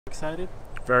Excited?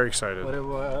 Very excited.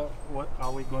 What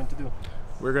are we going to do?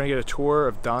 We're going to get a tour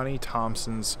of Donnie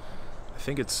Thompson's, I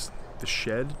think it's the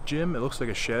shed gym. It looks like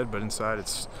a shed, but inside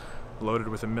it's loaded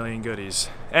with a million goodies.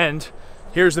 And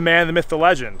here's the man, the myth, the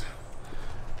legend.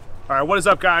 All right, what is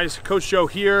up, guys? Coach Joe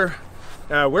here.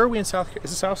 Where are we in South Carolina?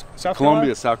 Is it South Carolina?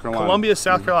 Columbia, South Carolina. Columbia,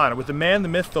 South Carolina, with the man, the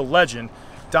myth, the legend,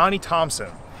 Donnie Thompson.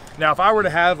 Now, if I were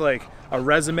to have like a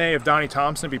resume of Donnie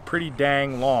Thompson, it'd be pretty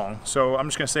dang long. So I'm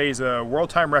just gonna say he's a world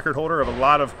time record holder of a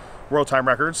lot of world time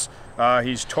records.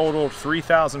 He's totaled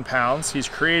 3,000 pounds. He's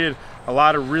created a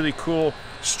lot of really cool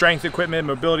strength equipment,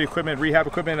 mobility equipment, rehab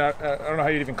equipment. I don't know how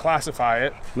you'd even classify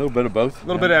it. A little bit of both. A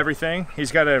little bit of everything.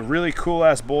 He's got a really cool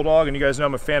ass bulldog, and you guys know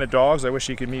I'm a fan of dogs. I wish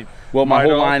he could meet. Well, my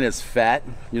whole dog. line is fat.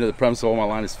 You know, the premise of all my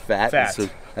line is fat. Fat. So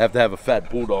I have to have a fat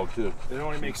bulldog too. It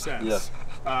only makes sense. Yeah.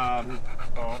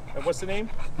 And what's the name?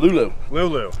 Lulu.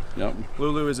 Lulu. Yep.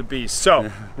 Lulu is a beast.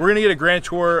 So we're gonna get a grand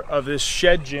tour of this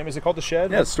shed gym. Is it called the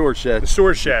shed? Yeah, storage shed. The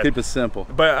storage shed. Keep it simple.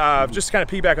 But just to kind of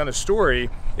piggyback on the story,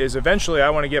 is eventually I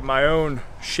want to get my own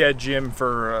shed gym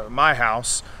for my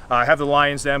house. I have the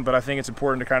Lions Den, but I think it's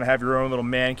important to kind of have your own little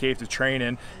man cave to train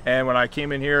in. And when I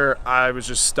came in here, I was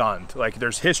just stunned. Like,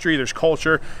 there's history, there's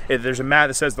culture. There's a mat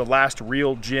that says the last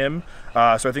real gym. So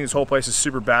I think this whole place is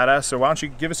super badass. So why don't you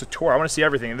give us a tour? I want to see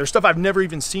everything. And there's stuff I've never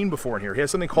even seen before in here. He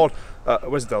has something called,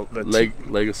 what is it?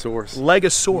 Legosaurus.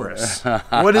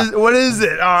 Legosaurus. what is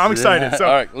it? Oh, I'm excited. So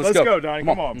all right, let's go. Donnie.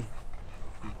 Come on.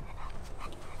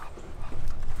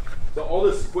 So all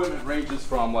this equipment ranges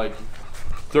from like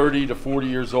 30 to 40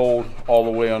 years old all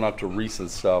the way on up to recent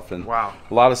stuff. And wow.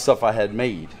 A lot of stuff I had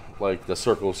made, like the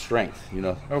Circle of Strength, you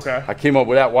know. Okay. I came up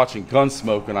with that watching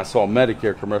Gunsmoke, and I saw a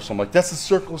Medicare commercial. I'm like, that's the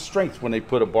Circle of Strength, when they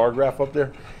put a bar graph up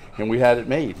there. And we had it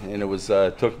made, and it was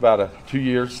took about 2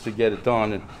 years to get it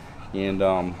done, and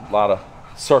a lot of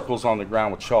circles on the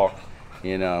ground with chalk,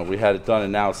 and we had it done,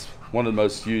 and now it's one of the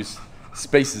most used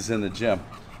spaces in the gym.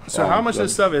 So how much of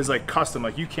this stuff is like custom,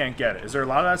 like you can't get it? Is there a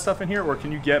lot of that stuff in here, or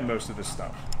can you get most of this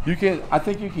stuff? You can. I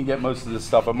think you can get most of this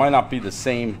stuff. It might not be the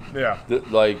same,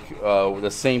 the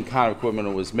same kind of equipment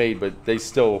it was made, but they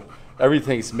still,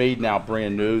 everything's made now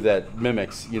brand new that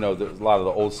mimics, you know, a lot of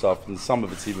the old stuff, and some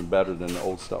of it's even better than the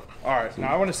old stuff. All right, so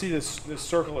now I want to see this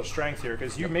Circle of Strength here,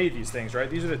 because you made these things, right?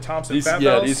 These are the Thompson Fat Bells?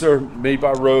 Yeah, these are made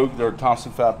by Rogue. They're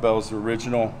Thompson Fat Bells, the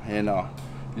original, and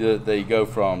they go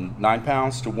from 9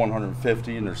 pounds to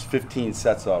 150, and there's 15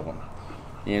 sets of them.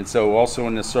 And so also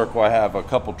in this circle I have a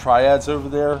couple triads over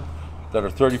there that are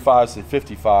 35s and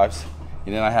 55s,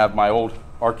 and then I have my old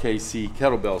RKC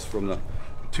kettlebells from the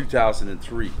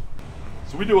 2003.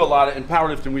 So we do a lot of, in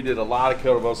powerlifting we did a lot of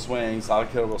kettlebell swings, a lot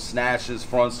of kettlebell snatches,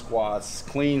 front squats,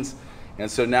 cleans, and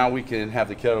so now we can have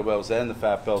the kettlebells and the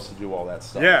fat bells to do all that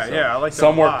stuff. Yeah, so yeah, I like that.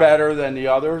 Some work better than the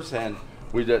others, and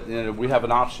we have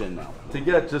an option now. To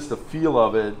get just the feel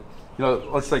of it, you know,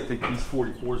 let's take these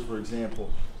 44s for example.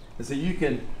 And so you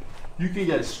can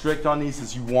get as strict on these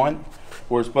as you want,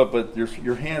 but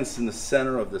your hand's in the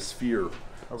center of the sphere.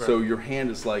 Okay. So your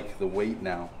hand is like the weight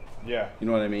now. Yeah. You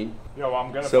know what I mean? Yeah, well,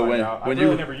 I'm gonna find out. I've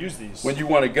really never used these. When you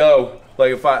want to go,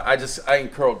 like if I can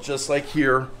curl just like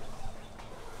here,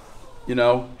 you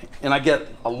know, and I get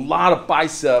a lot of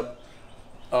bicep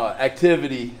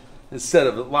activity instead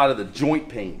of a lot of the joint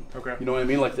pain. Okay. You know what I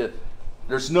mean? Like I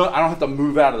don't have to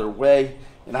move out of their way,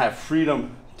 and I have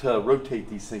freedom to rotate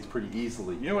these things pretty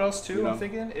easily. You know what else too? I'm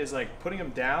thinking is like putting them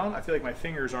down. I feel like my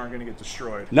fingers aren't going to get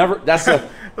destroyed. Never. That's a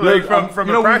like from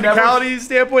a practicality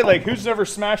standpoint. Like who's never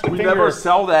smashed a finger? We never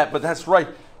sell that, but that's right.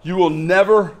 You will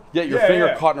never get your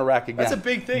finger caught in a rack again. That's a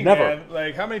big thing, never. Man.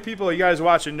 Like how many people you guys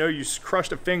watching know you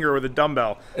crushed a finger with a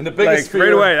dumbbell? And the biggest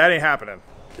right away, that ain't happening.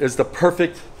 Is the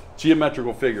perfect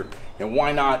geometrical figure, and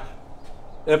why not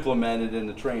implement it in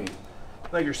the training?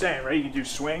 Like you're saying, right? You can do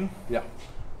swing. Yeah.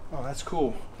 Oh, that's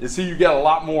cool. You see, you get a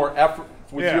lot more effort.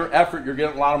 With your effort, you're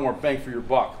getting a lot more bang for your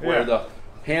buck. Where the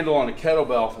handle on a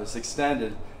kettlebell is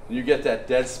extended, and you get that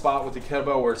dead spot with the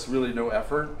kettlebell where it's really no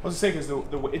effort. I was saying, because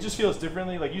it just feels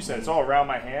differently. Like you said, it's all around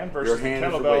my hand versus the hand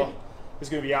kettlebell is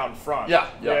going to be out in front. Yeah.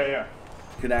 You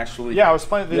can actually. Yeah, I was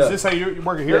playing. Is this how you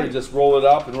work it here? Yeah, you just roll it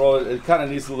up and roll it. It kind of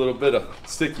needs a little bit of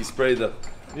sticky spray. But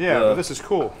this is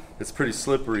cool. It's pretty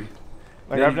slippery.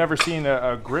 Like I've never seen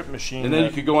a grip machine. And then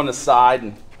you could go on the side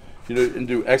and and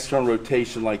do external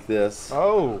rotation like this.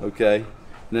 Oh. Okay. And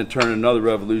then turn another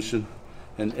revolution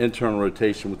and internal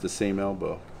rotation with the same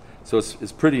elbow. So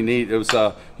it's pretty neat. It was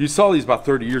you saw these about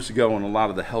 30 years ago on a lot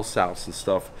of the health souths and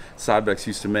stuff. Cybex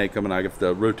used to make them, and I got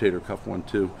the rotator cuff one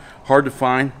too. Hard to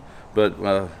find, but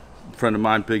friend of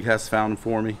mine, Big Hess, found them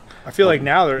for me. I feel like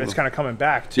now it's kind of coming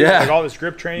back too. Yeah. Like all this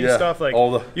grip training stuff. Like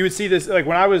you would see this, like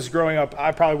when I was growing up,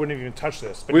 I probably wouldn't even touch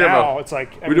this. But now it's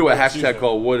like we do a hashtag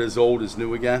called "What is old is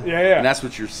new again." Yeah. And that's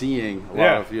what you're seeing a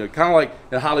lot of. You know, kind of like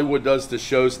in Hollywood does the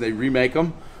shows and they remake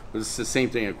them. But it's the same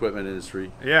thing in the equipment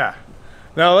industry. Yeah.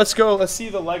 Now let's go. Let's see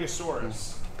the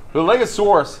Legosaurus. The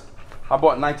Legosaurus I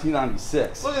bought in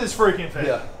 1996. Look at this freaking thing.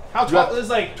 Yeah. How tall? This is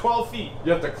like 12 feet.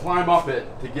 You have to climb up it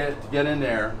to get in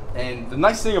there. And the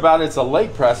nice thing about it's a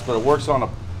leg press, but it works on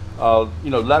a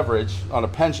leverage on a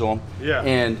pendulum. Yeah.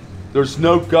 And there's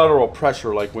no guttural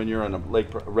pressure like when you're in a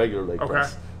regular leg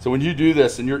press. So when you do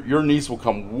this, and your knees will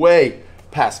come way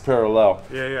past parallel.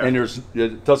 Yeah. And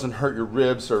it doesn't hurt your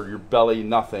ribs or your belly,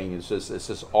 nothing. It's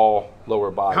just all lower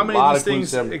body. How many of these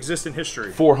things exist in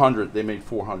history? 400. They made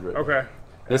 400. Okay.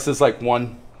 This is like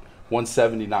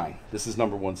 179. This is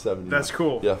number 179. That's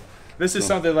cool. Yeah. This is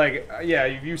something like,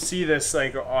 if you see this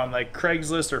like on like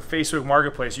Craigslist or Facebook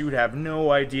Marketplace, you would have no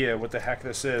idea what the heck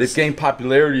this is. They've gained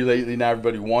popularity lately, and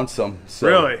everybody wants them. So,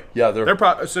 really? Yeah, they're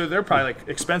probably like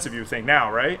expensive. You think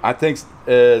now, right? I think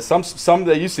some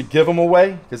they used to give them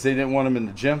away because they didn't want them in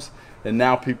the gyms, and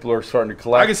now people are starting to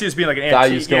collect. I can see this being like an antique.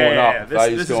 Value's going up.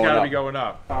 This has got to be going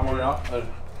up.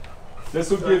 This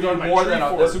will give you more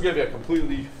than this will give you a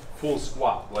completely full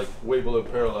squat, like way below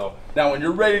parallel. Now when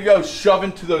you're ready to go, shove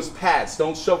into those pads.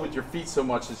 Don't shove with your feet so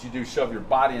much as you do shove your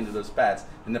body into those pads,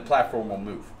 and the platform will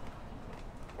move.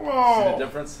 Whoa! See the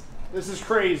difference? This is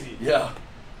crazy. Yeah.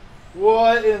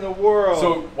 What in the world?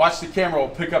 So watch the camera. Will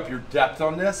pick up your depth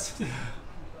on this.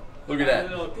 Look at that.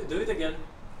 No, do it again.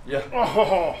 Yeah.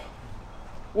 Oh.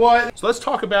 What? So let's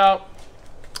talk about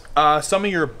some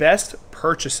of your best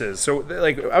purchases. So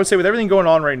like I would say with everything going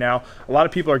on right now, a lot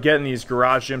of people are getting these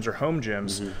garage gyms or home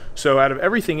gyms. So out of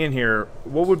everything in here,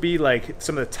 what would be like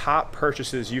some of the top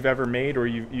purchases you've ever made or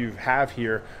you have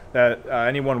here that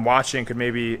anyone watching could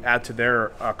maybe add to their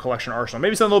collection arsenal?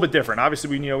 Maybe something a little bit different. Obviously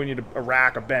we need a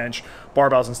rack, a bench,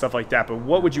 barbells and stuff like that, but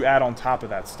what would you add on top of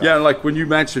that stuff? Yeah, like when you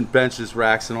mentioned benches,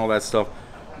 racks and all that stuff,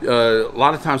 a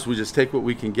lot of times we just take what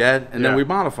we can get and then we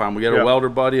modify them. We get a welder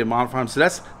buddy and modify them. So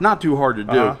that's not too hard to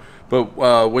do.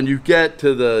 But when you get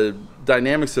to the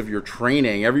dynamics of your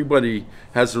training, everybody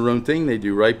has their own thing they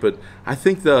do, right? But I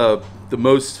think the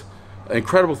most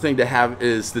incredible thing to have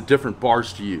is the different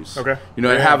bars to use. Okay. You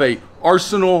know, have a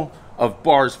arsenal of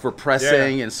bars for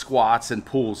pressing and squats and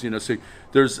pulls. You know, so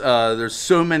there's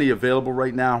so many available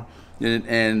right now,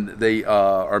 and they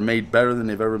are made better than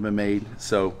they've ever been made.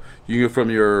 So you go from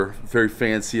your very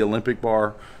fancy Olympic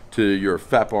bar to your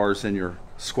fat bars and your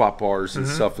squat bars and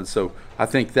stuff. And so I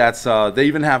think that's they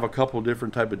even have a couple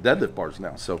different type of deadlift bars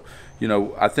now. So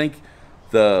I think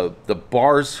the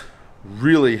bars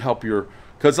really help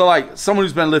because like someone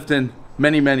who's been lifting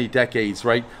many decades,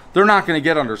 right, they're not going to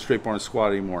get under a straight bar and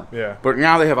squat anymore. But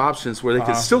now they have options where they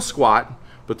can still squat,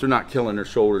 but they're not killing their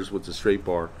shoulders with the straight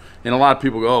bar. And a lot of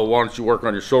people go, oh, why don't you work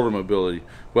on your shoulder mobility?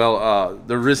 Well,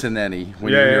 there isn't any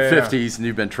when you're in your 50s and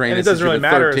you've been training and it doesn't since really you've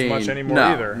been matter 13. as much anymore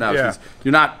either. No,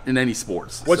 you're not in any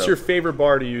sports. What's your favorite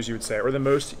bar to use, you would say, or the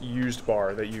most used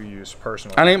bar that you use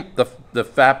personally? I think the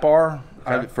fat bar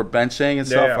for benching and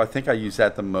stuff. I think I use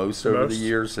that the most over the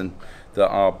years, and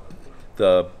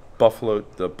the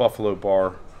buffalo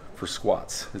bar for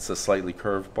squats. It's a slightly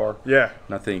curved bar. Yeah.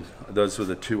 And I think those are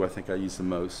the two I think I use the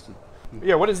most.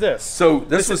 Yeah, what is this? So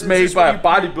this was made by a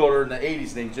bodybuilder in the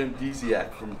 80s named Jim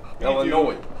Desiak from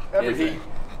Illinois. And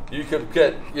you could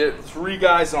get 3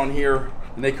 guys on here,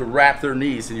 and they could wrap their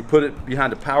knees, and you put it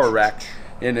behind a power rack,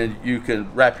 and then you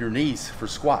can wrap your knees for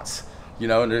squats. And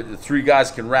the 3 guys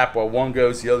can wrap while one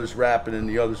goes, the others wrap, and then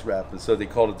the others wrap. And so they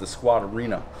called it the squat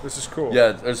arena. This is cool.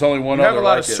 Yeah, there's only one other. You have a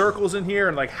lot like of circles in here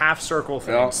and like half circle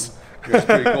things. It's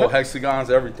pretty cool. Hexagons,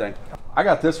 everything. I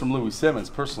got this from Louis Simmons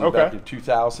personally back in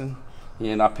 2000.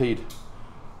 And I paid,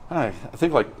 I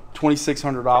think like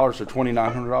 $2,600 or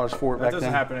 $2,900 for it back then. That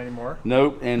doesn't happen anymore.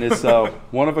 Nope, and it's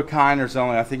one of a kind.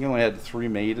 I think only had 3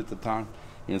 made at the time.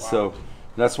 And so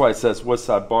that's why it says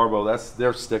Westside Barbell. That's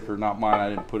their sticker, not mine. I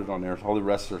didn't put it on there. All the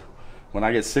rest are, when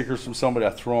I get stickers from somebody,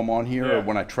 I throw them on here. Or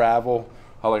when I travel,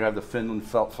 I have the Finland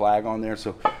flag on there.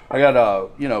 So I got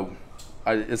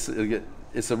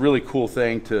it's a really cool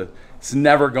thing it's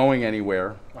never going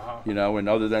anywhere, and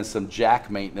other than some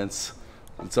jack maintenance,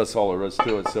 that's all there is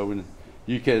to it. So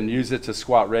you can use it to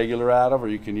squat regular out of, or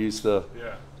you can use the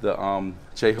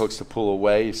J hooks to pull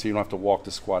away, so you don't have to walk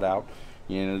the squat out.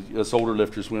 As older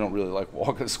lifters, we don't really like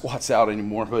walking squats out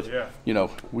anymore, but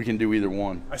we can do either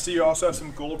one. I see you also have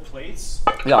some gold plates.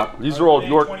 Yeah, these are all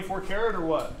York 24 karat or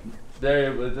what?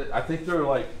 I think they're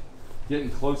like getting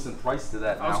close in price to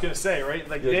that now. I was gonna say, right?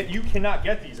 Like you cannot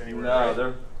get these anywhere. No,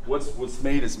 right? what's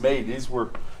made is made. These were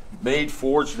made,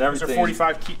 forged, and everything. These are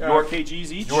 45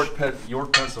 kgs each?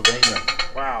 York, Pennsylvania.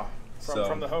 Wow.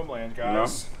 From the homeland,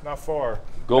 guys. Not far.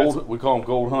 Gold, we call them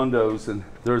gold hundos, and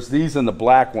there's these and the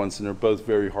black ones, and they're both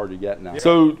very hard to get now. Yeah.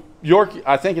 So York,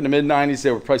 I think in the mid-90s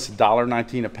they were priced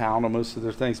 $1.19 a pound on most of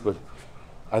their things, but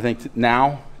I think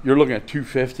now you're looking at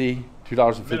 $2.50,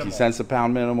 $2.50 a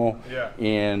pound minimal. Yeah.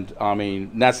 And I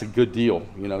mean, that's a good deal,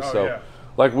 you know. Oh, so yeah.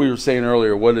 like we were saying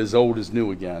earlier, what is old is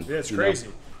new again. Yeah, it's crazy.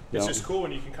 It's know? just cool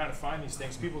when you can kind of find these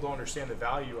things. People don't understand the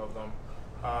value of them.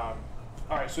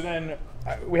 All right, so then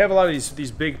we have a lot of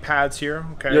these big pads here.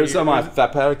 Okay. There's some of my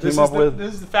fat pad I came up with.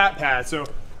 This is the fat pad. So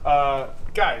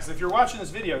guys, if you're watching this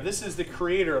video, this is the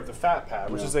creator of the fat pad,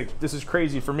 which is like, this is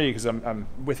crazy for me because I'm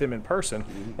with him in person,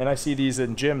 and I see these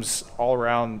in gyms all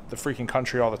around the freaking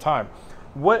country all the time.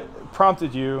 What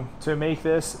prompted you to make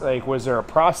this? Like, was there a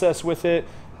process with it?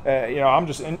 You know, I'm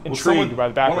just intrigued by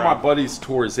the background. One of my buddies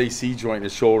tore his AC joint in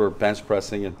his shoulder bench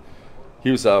pressing, and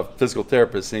he was a physical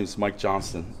therapist. His name's Mike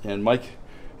Johnston, and Mike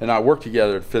and I worked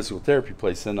together at a physical therapy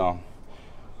place. And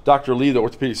Dr. Lee, the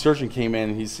orthopedic surgeon, came in.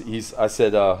 And I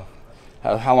said,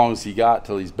 how long has he got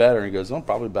till he's better? And he goes, oh,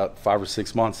 probably about 5 or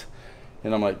 6 months.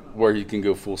 And I'm like, where he can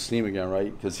go full steam again,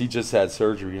 right? Because he just had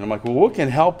surgery. And I'm like, well, what can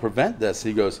help prevent this?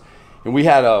 He goes, and we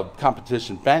had a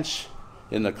competition bench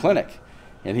in the clinic.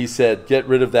 And he said, get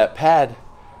rid of that pad.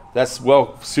 That's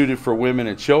well suited for women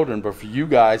and children, but for you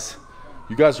guys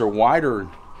are wider.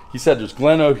 He said there's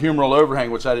glenohumeral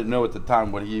overhang, which I didn't know at the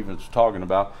time what he even was talking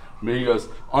about. But he goes,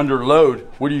 under load,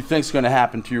 what do you think is going to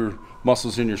happen to your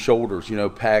muscles in your shoulders? You know,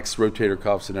 pecs, rotator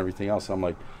cuffs, and everything else. I'm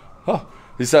like, oh.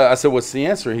 I said, what's the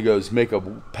answer? He goes, make a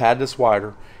pad that's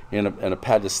wider and a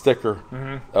pad that's thicker.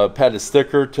 A pad that's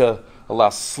thicker to allow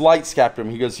slight scapular.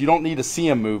 He goes, you don't need to see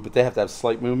them move, but they have to have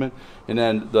slight movement. And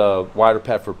then the wider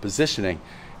pad for positioning.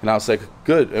 And I was like,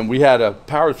 good. And we had a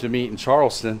powerlifting meet in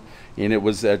Charleston, and it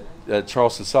was at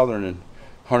Charleston Southern, and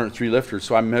 103 lifters.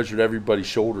 So I measured everybody's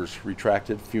shoulders,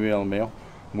 retracted, female and male,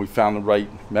 and we found the right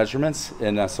measurements.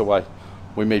 And so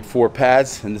we made 4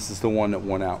 pads, and this is the one that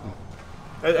won out.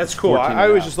 That's cool. I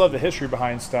always just love the history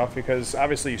behind stuff, because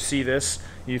obviously you see this,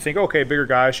 you think, okay, bigger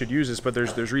guys should use this, but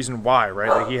there's reason why, right?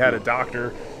 Like, he had a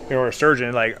doctor or a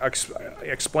surgeon like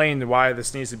explain why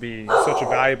this needs to be such a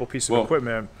valuable piece of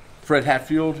equipment. Fred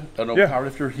Hatfield, an old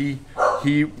powerlifter,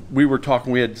 we were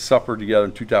talking, we had supper together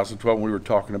in 2012, and we were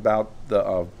talking about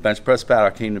the bench press pad I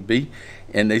came to be,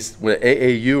 and with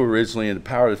AAU originally in the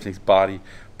powerlifting body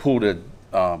pulled a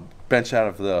bench out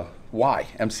of the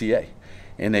MCA,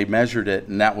 and they measured it,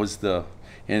 and that was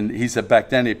and he said back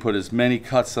then they put as many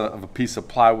cuts of a piece of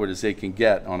plywood as they can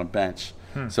get on a bench.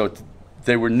 So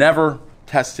they were never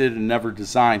tested and never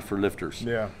designed for lifters.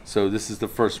 Yeah. So this is the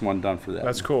first one done for that.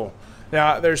 That's cool.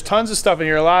 Now, there's tons of stuff in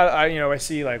here. A lot, I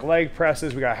see like leg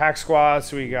presses, we got hack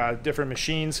squats, we got different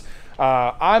machines.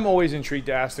 I'm always intrigued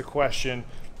to ask the question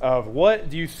of, what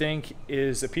do you think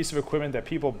is a piece of equipment that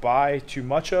people buy too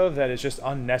much of that is just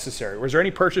unnecessary? Was there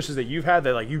any purchases that you've had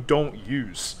that like you don't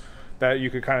use that you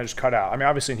could kind of just cut out? I mean,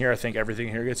 obviously in here, I think everything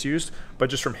here gets used, but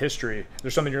just from history,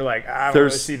 there's something you're like, I don't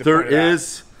really see the point of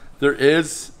that. There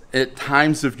is at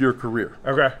times of your career.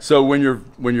 Okay. So when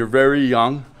you're very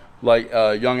young, like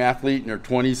a young athlete in your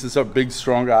 20s and stuff, big,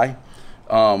 strong guy,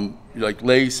 like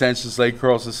leg extensions, leg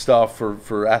curls and stuff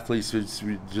for athletes,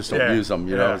 we just don't use them,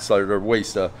 you know, it's like they're a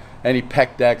waste of any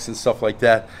pec decks and stuff like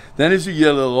that. Then as you get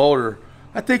a little older,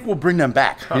 I think we'll bring them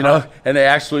back, you know, and they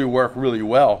actually work really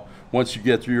well once you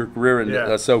get through your career.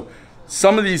 And so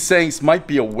some of these things might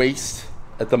be a waste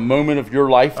at the moment of your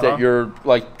life that you're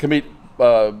like doing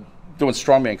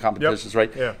strongman competitions,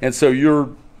 right? Yeah. And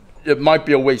so it might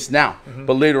be a waste now,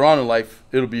 but later on in life,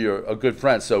 it'll be a good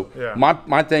friend. So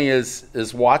my thing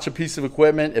is watch a piece of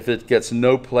equipment. If it gets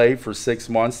no play for 6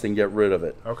 months, then get rid of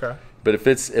it. Okay. But if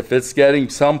it's getting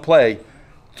some play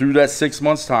through that 6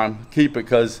 months time, keep it,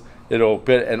 because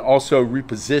and also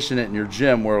reposition it in your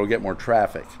gym where it'll get more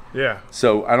traffic. Yeah.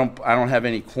 So I don't have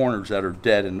any corners that are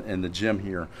dead in the gym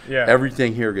here. Yeah.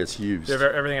 Everything here gets used.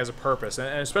 Everything has a purpose,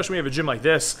 and especially when you have a gym like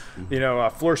this, you know,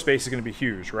 floor space is going to be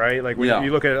huge, right? Like when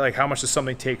you look at it, like how much does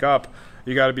something take up?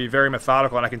 You got to be very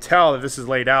methodical, and I can tell that this is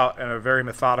laid out in a very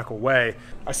methodical way.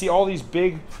 I see all these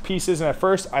big pieces, and at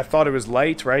first I thought it was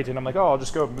light, right? And I'm like, oh, I'll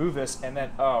just go move this, and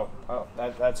then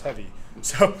that's heavy.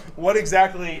 So what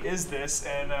exactly is this,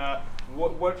 and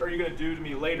what are you going to do to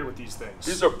me later with these things?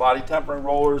 These are body tempering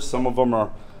rollers. Some of them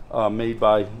are made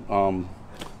by,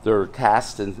 they're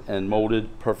cast and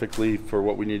molded perfectly for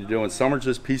what we need to do, and some are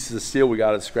just pieces of steel we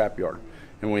got at the scrapyard,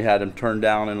 and we had them turned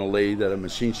down in a lathe at a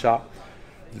machine shop.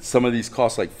 some of these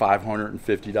cost like $550,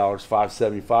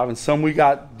 $575, and some we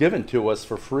got given to us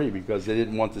for free because they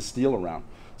didn't want the steel around.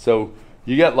 So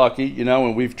you get lucky, you know,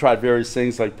 and we've tried various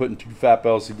things like putting 2 fat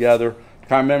bells together.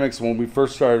 Chimemics, when we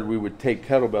first started, we would take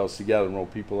kettlebells together and roll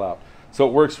people out. So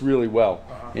it works really well.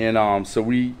 And so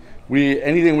we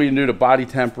anything we can do to body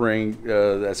tempering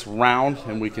that's round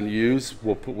and we can use,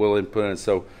 we'll input in.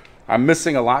 So I'm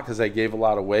missing a lot because I gave a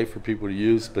lot away for people to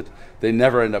use, but they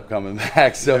never end up coming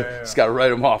back. So just got to write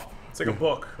them off. It's like a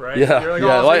book, right? Yeah, You're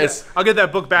like, yeah. I'll get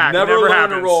that book back. Never Never learn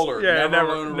happens. a roller. Yeah,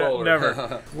 never learn a roller.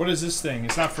 Never. What is this thing?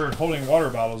 It's not for holding water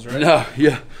bottles, right? No,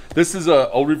 yeah. This is a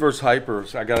old reverse hyper.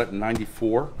 So I got it in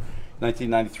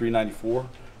 1993, 94,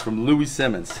 from Louis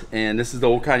Simmons. And this is the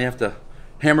old kind you have to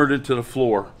hammer it into the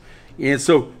floor. And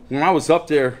so when I was up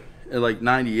there at like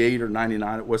 98 or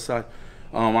 99 at Westside,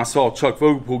 I saw Chuck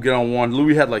Vogelpool get on one.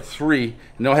 Louis had like 3,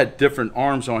 and they had different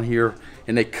arms on here,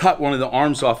 and they cut one of the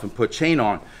arms off and put chain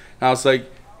on. And I was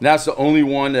like, that's the only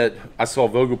one that I saw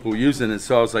Vogelpool using, and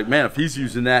so I was like, man, if he's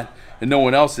using that and no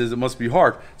one else is, it must be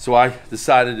hard. So I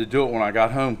decided to do it when I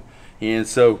got home. And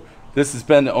so this has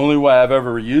been the only way I've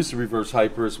ever used the reverse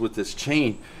hyper is with this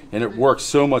chain, and it works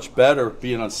so much better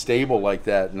being unstable like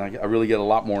that, and I really get a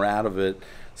lot more out of it.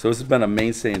 So this has been a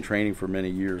mainstay in training for many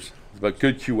years, but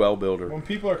good QL builder. When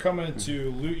people are coming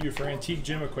to loot you for antique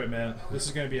gym equipment, this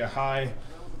is going to be a high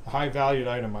valued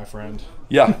item, my friend.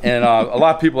 Yeah, and a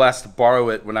lot of people asked to borrow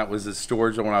it when I was at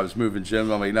storage or when I was moving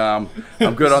gyms. I'm like, no,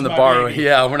 I'm good on the borrowing.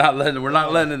 Yeah, we're not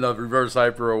letting the reverse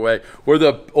hyper away. Or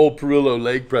the old Perillo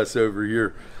leg press over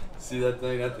here. See that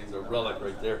thing? That thing's a relic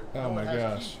right there. Oh my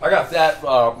gosh. I got that.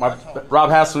 Rob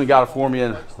Hasselman got it for me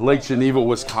in Lake Geneva,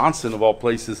 Wisconsin, of all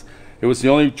places. It was the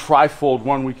only trifold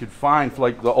one we could find, for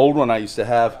like the old one I used to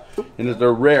have, and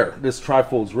they're rare. This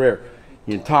trifold's rare.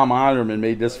 And Tom Einerman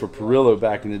made this for Perillo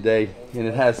back in the day, and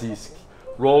it has these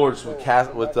rollers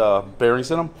with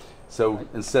bearings in them. So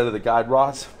instead of the guide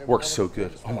rods, works so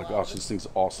good. Oh my gosh, this thing's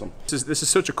awesome. This is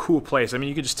such a cool place. I mean,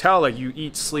 you can just tell, like, you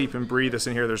eat, sleep, and breathe this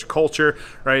in here. There's culture,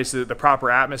 right? It's the proper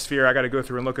atmosphere. I got to go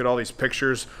through and look at all these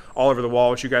pictures all over the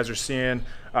wall, which you guys are seeing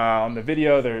on the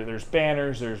video. There's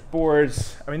banners, there's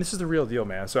boards. I mean, this is the real deal,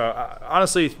 man. So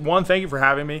honestly, 1, thank you for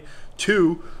having me.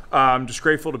 2, I'm just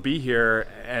grateful to be here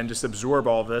and just absorb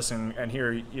all of this and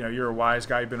hear, you know, you're a wise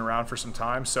guy. You've been around for some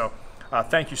time. So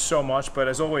thank you so much. But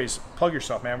as always, plug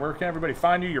yourself, man. Where can everybody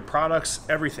find you, your products,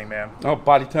 everything, man? Oh,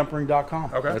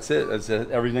 bodytempering.com. Okay. That's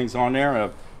it. Everything's on there.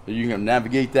 You can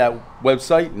navigate that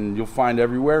website and you'll find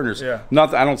everywhere. And there's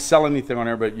nothing. I don't sell anything on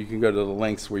there, but you can go to the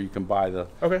links where you can buy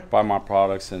my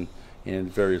products and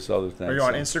various other things. Are you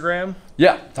on Instagram?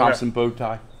 Yeah, Thompson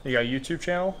Bowtie. You got a YouTube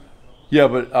channel? Yeah,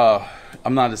 but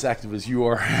I'm not as active as you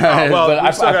are. Well, but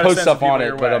I post stuff on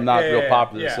it, but I'm not real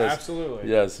popular. Yeah, so absolutely.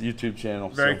 Yes, YouTube channel.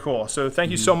 Very cool. So thank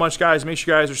you so much, guys. Make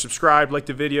sure you guys are subscribed, like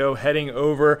the video, heading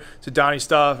over to Donnie's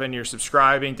stuff, and you're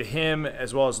subscribing to him,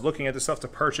 as well as looking at the stuff to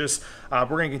purchase. We're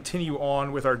going to continue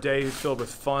on with our day filled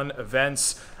with fun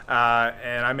events,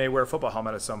 and I may wear a football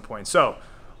helmet at some point. So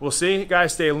we'll see.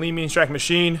 Guys, stay a lean, mean, strike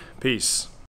machine. Peace.